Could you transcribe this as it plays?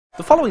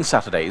The following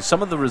Saturday,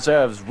 some of the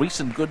reserves'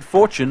 recent good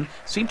fortune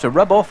seemed to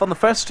rub off on the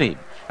first team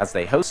as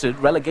they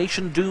hosted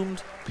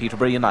relegation-doomed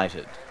Peterborough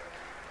United.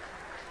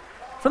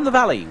 From the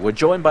Valley, we're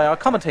joined by our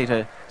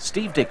commentator,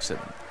 Steve Dixon.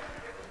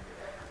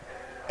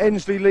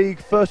 Ensley League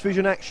First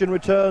Division action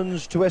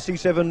returns to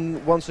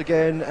SE7 once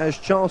again as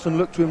Charlton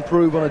look to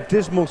improve on a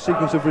dismal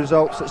sequence of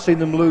results that seen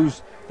them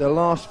lose their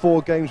last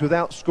 4 games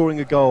without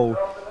scoring a goal.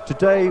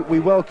 Today we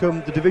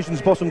welcome the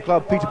division's bottom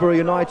club Peterborough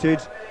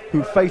United,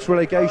 who face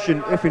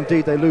relegation if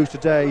indeed they lose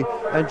today,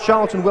 and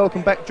Charlton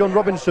welcome back John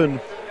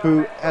Robinson,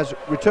 who is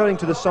returning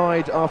to the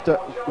side after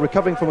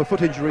recovering from a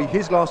foot injury.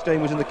 His last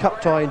game was in the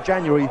cup tie in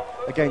January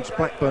against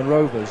Blackburn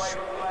Rovers.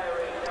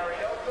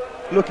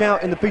 Look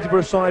out in the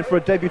Peterborough side for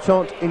a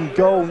debutant in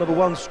goal. Number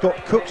 1, Scott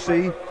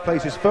Cooksey,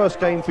 plays his first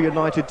game for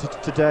United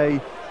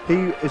today. He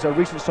is a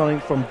recent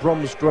signing from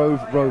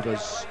Bromsgrove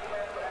Rovers.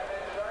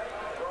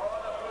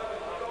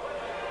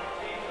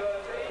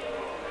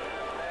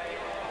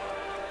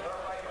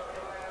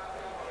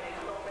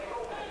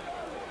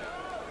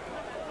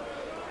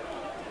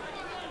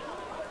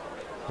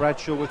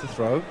 Bradshaw with the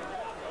throw.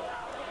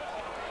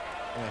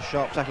 And a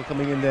sharp tackle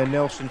coming in there,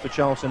 Nelson for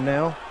Charlton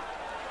now.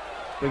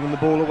 Bringing the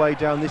ball away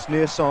down this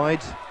near side,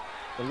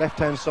 the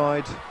left-hand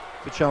side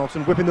for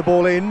Charlton, whipping the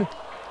ball in.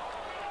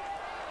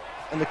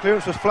 And the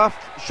clearance was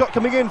fluffed. Shot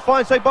coming in,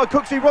 fine save by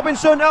Cooksey.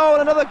 Robinson, oh,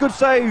 and another good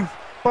save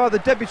by the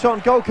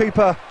debutant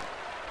goalkeeper.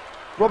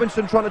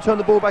 Robinson trying to turn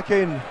the ball back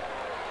in.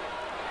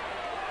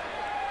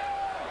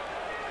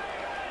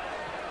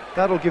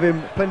 That'll give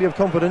him plenty of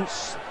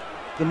confidence,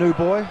 the new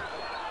boy.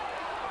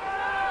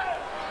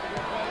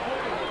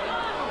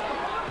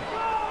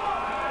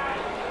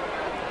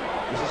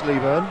 This is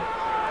Leaburn.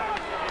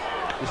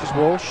 This is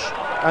Walsh,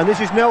 and this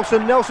is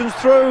Nelson. Nelson's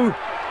through.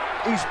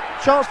 He's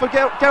chance for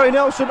Gary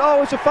Nelson.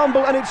 Oh, it's a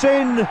fumble and it's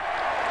in.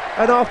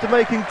 And after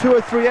making 2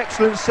 or 3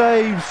 excellent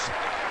saves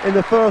in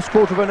the first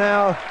quarter of an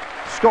hour,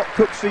 Scott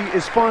Cooksey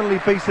is finally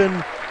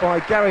beaten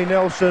by Gary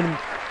Nelson,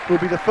 who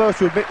will be the first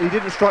to admit that he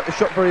didn't strike the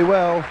shot very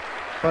well,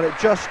 but it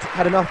just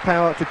had enough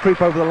power to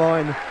creep over the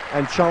line,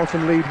 and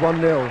Charlton lead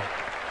 1-0.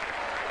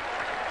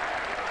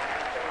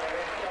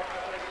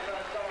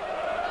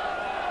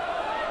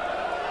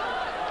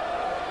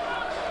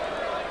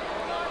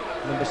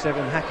 Number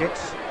 7, Hackett,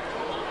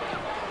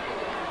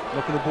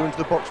 knocking the ball into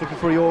the box, looking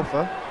for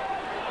Iorfa,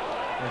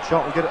 and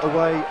Charlton get it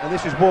away, and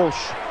this is Walsh,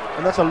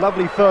 and that's a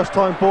lovely first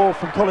time ball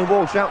from Colin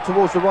Walsh out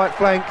towards the right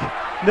flank.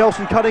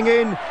 Nelson cutting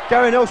in,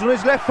 Gary Nelson on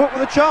his left foot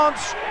with a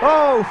chance.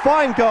 Oh,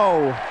 fine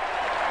goal.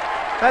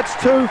 That's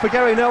 2 for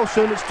Gary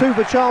Nelson, it's 2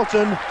 for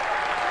Charlton,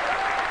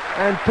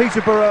 and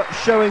Peterborough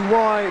showing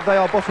why they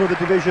are bottom of the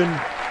division.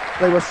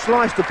 They were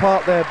sliced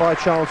apart there by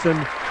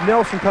Charlton.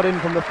 Nelson cut in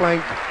from the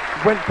flank,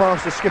 went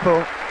past the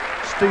skipper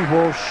Steve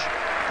Walsh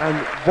and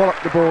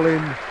walloped the ball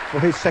in for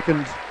his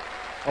second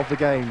of the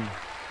game.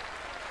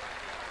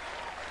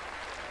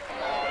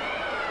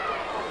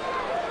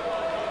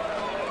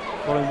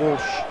 Colin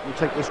Walsh will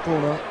take this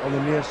corner on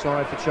the near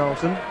side for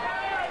Charlton.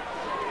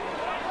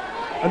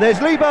 And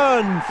there's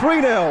Leaburn,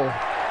 3-0.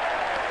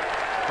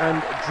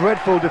 And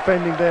dreadful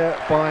defending there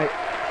by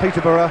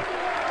Peterborough.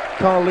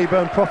 Carl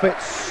Leaburn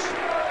profits.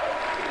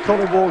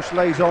 Colin Walsh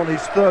lays on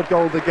his 3rd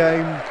goal of the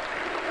game.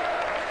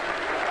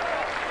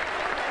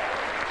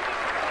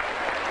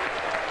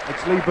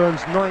 It's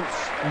Leaburn's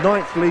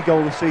ninth league goal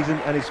of the season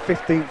and his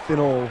 15th in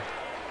all.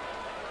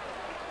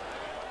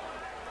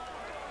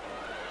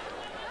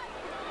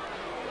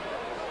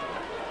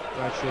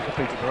 Bradshaw for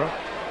Peterborough.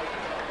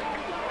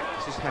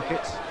 This is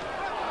Hackett.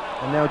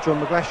 And now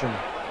John McGlashen.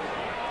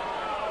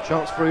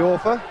 Chance for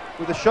Iorfa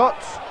with a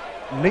shot.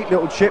 Neat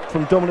little chip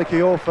from Dominic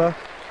Iorfa.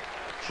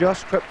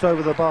 Just crept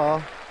over the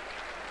bar.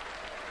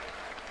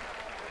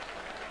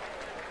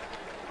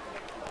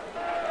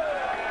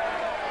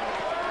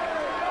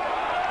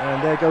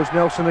 And there goes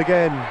Nelson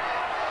again.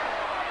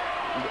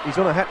 He's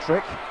on a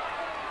hat-trick.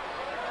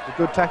 A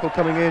good tackle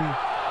coming in,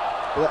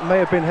 but that may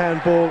have been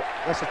handball.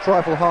 That's a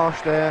trifle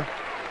harsh there.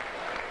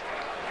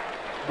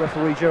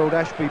 Referee Gerald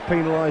Ashby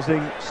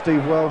penalising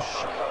Steve Welsh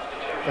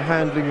for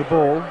handling the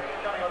ball.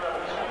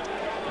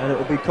 And it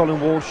will be Colin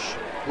Walsh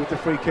with the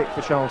free kick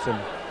for Charlton.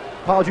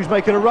 Pardew's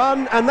making a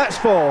run, and that's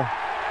 4.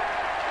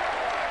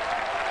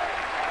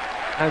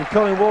 And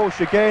Colin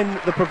Walsh again,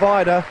 the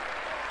provider.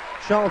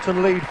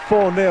 Charlton lead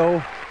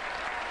 4-0.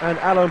 And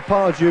Alan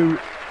Pardew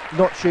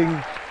notching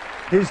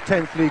his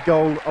 10th league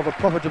goal of a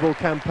profitable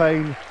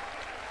campaign.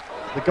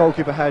 The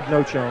goalkeeper had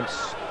no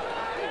chance.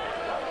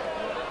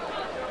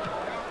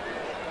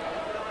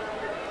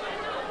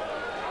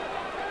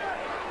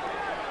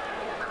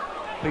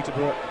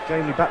 Peterborough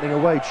gamely battling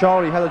away.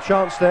 Charlery had a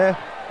chance there,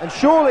 and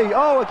surely,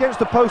 oh, against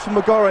the post from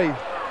McGorry.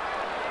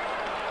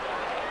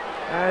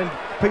 And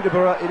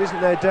Peterborough, it isn't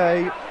their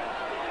day,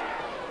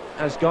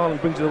 as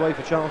Garland brings it away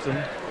for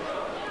Charlton.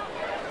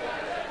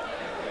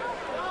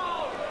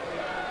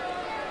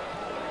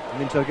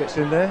 Minto gets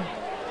in there.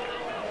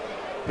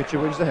 Pitcher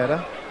wins the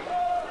header.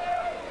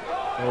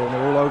 Oh, and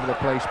they're all over the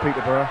place,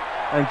 Peterborough.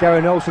 And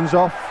Gary Nelson's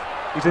off.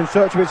 He's in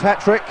search of his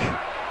hat-trick.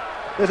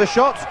 There's a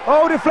shot.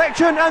 Oh,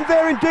 deflection, and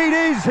there indeed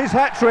is his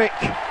hat-trick.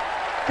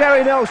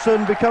 Gary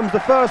Nelson becomes the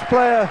first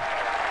player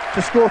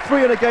to score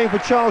 3 in a game for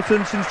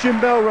Charlton since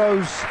Jim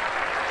Melrose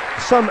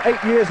some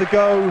 8 years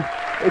ago.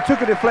 It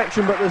took a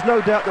deflection, but there's no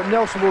doubt that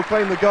Nelson will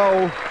claim the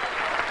goal,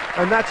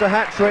 and that's a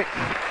hat-trick.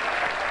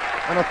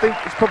 And I think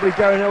it's probably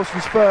Gary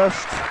Nelson's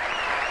first.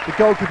 The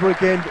goalkeeper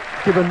again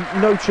given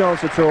no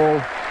chance at all,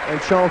 and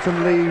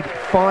Charlton lead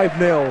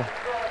 5-0.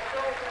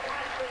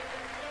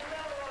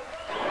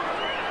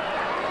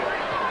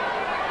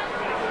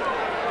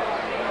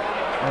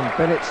 And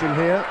Bennett's in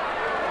here.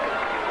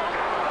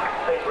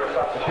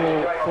 The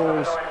ball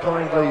falls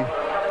kindly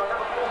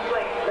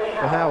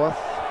for Howarth.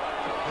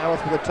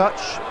 Howarth with a touch,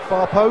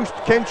 far post,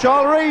 Ken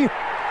Charlery,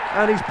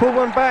 and he's pulled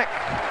one back.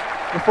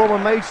 The former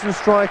Maidstone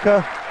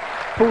striker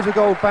pulls a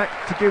goal back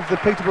to give the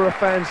Peterborough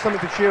fans something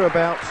to cheer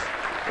about.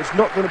 It's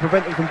not going to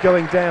prevent them from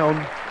going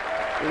down.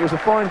 It was a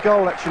fine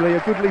goal actually,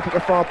 a good leap at the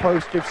far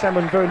post, gives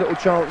Salmon very little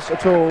chance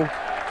at all.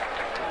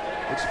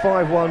 It's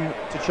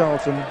 5-1 to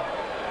Charlton.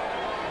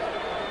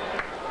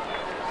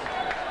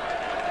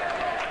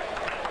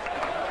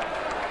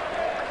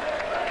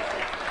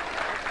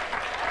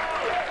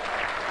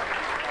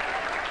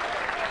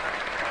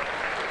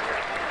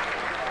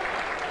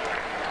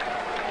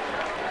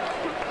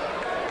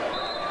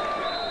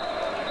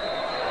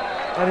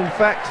 And in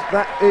fact,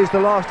 that is the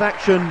last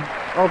action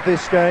of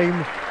this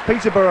game.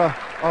 Peterborough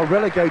are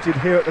relegated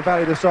here at the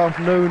Valley this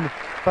afternoon,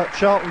 but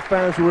Charlton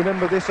fans will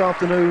remember this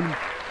afternoon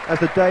as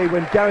the day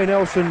when Gary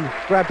Nelson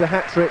grabbed a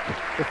hat-trick,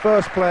 the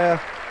first player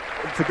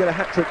to get a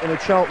hat-trick in a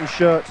Charlton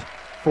shirt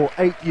for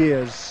 8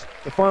 years.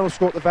 The final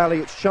score at the Valley,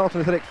 it's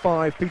Charlton Athletic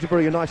 5,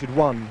 Peterborough United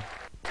 1.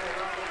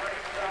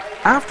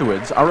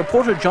 Afterwards, our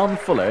reporter John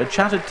Fuller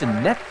chatted to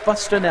net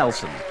buster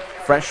Nelson,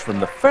 fresh from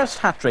the first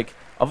hat-trick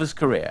of his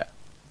career.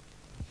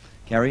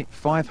 Gary,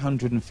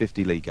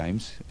 550 league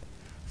games,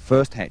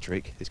 first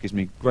hat-trick. This gives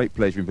me great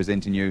pleasure in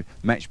presenting you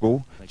match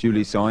ball,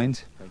 duly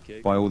signed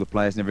by all the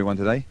players and everyone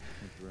today.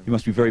 You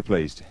must be very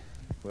pleased.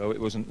 Well, it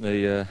wasn't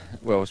the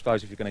well, I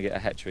suppose if you're going to get a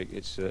hat-trick,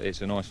 it's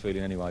a nice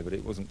feeling anyway, but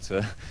it wasn't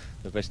the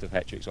best of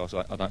hat-tricks,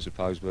 I don't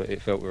suppose, but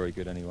it felt very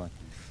good anyway.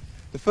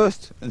 The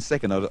first and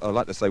second, I'd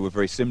like to say, were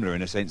very similar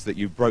in a sense that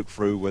you broke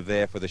through, were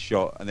there for the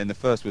shot, and then the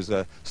first was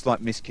a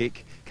slight miss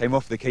kick, came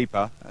off the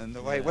keeper, and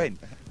away it went.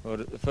 Well,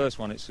 the first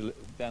one, it's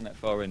down that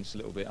far end, it's a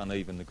little bit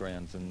uneven, the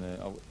ground, and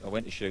I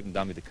went to shoot and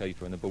dummied the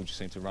keeper, and the ball just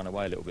seemed to run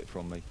away a little bit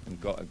from me,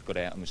 and got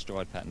out of my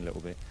stride pattern a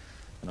little bit,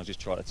 and I just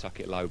tried to tuck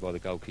it low by the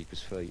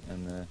goalkeeper's feet,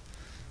 and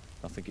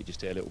I think it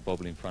just hit a little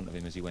bobble in front of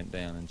him as he went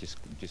down, and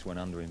just went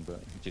under him, but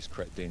it just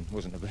crept in.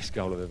 Wasn't the best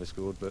goal I've ever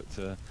scored, but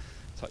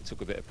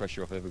took a bit of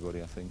pressure off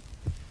everybody, I think.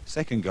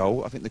 Second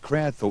goal, I think the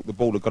crowd thought the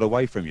ball had got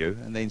away from you,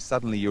 and then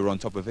suddenly you were on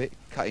top of it,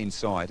 cut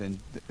inside, and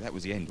that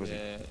was the end, wasn't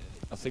it?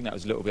 I think that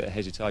was a little bit of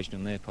hesitation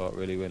on their part,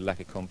 really, with lack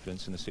of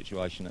confidence in the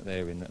situation that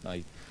they're in. That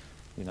they,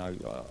 you know,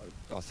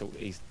 I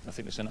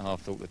think the centre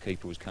half thought the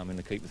keeper was coming,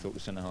 the keeper thought the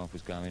centre half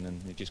was going,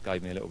 and it just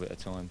gave me a little bit of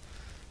time.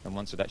 And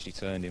once I'd actually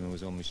turned him and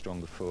was on my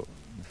stronger foot,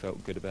 I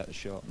felt good about the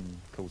shot and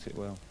caught it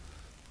well.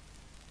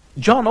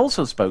 John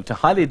also spoke to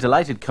highly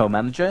delighted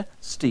co-manager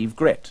Steve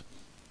Gritt.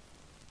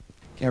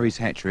 Gary's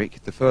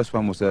hat-trick, the first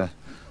one was a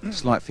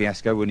slight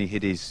fiasco when he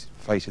hid his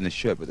face in the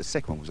shirt, but the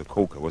second one was a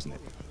corker, wasn't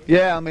it?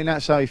 Yeah, I mean,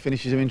 that's how he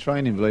finishes him in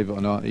training, believe it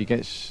or not. He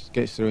gets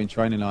through in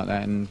training like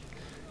that and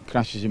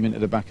crashes him into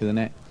the back of the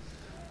net.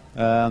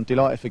 I'm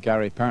delighted for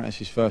Gary. Apparently it's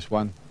his first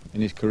one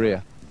in his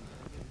career.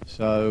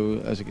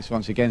 So,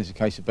 once again, it's a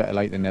case of better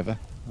late than never.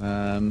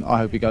 I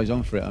hope he goes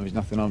on for it. I mean, there's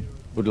nothing I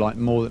would like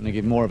more than to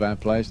give more of our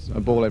players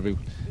a ball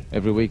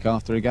every week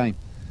after a game.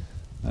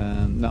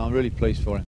 No, I'm really pleased for him.